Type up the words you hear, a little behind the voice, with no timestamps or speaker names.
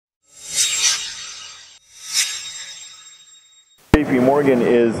JP Morgan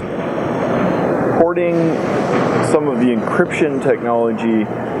is porting some of the encryption technology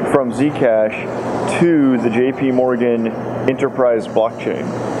from Zcash to the JP Morgan enterprise blockchain.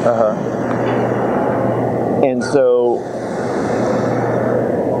 And so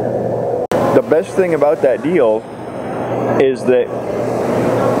the best thing about that deal is that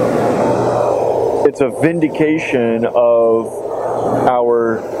it's a vindication of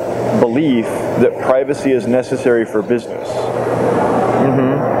our belief that privacy is necessary for business.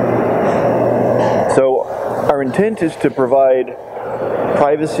 So our intent is to provide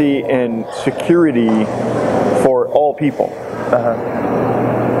privacy and security for all people.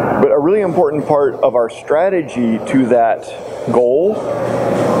 But a really important part of our strategy to that goal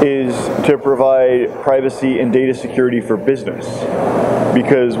is to provide privacy and data security for business.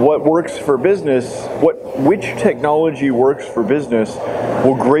 Because what works for business, which technology works for business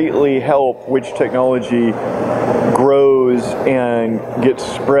will greatly help which technology grows and gets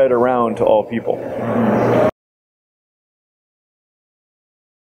spread around to all people.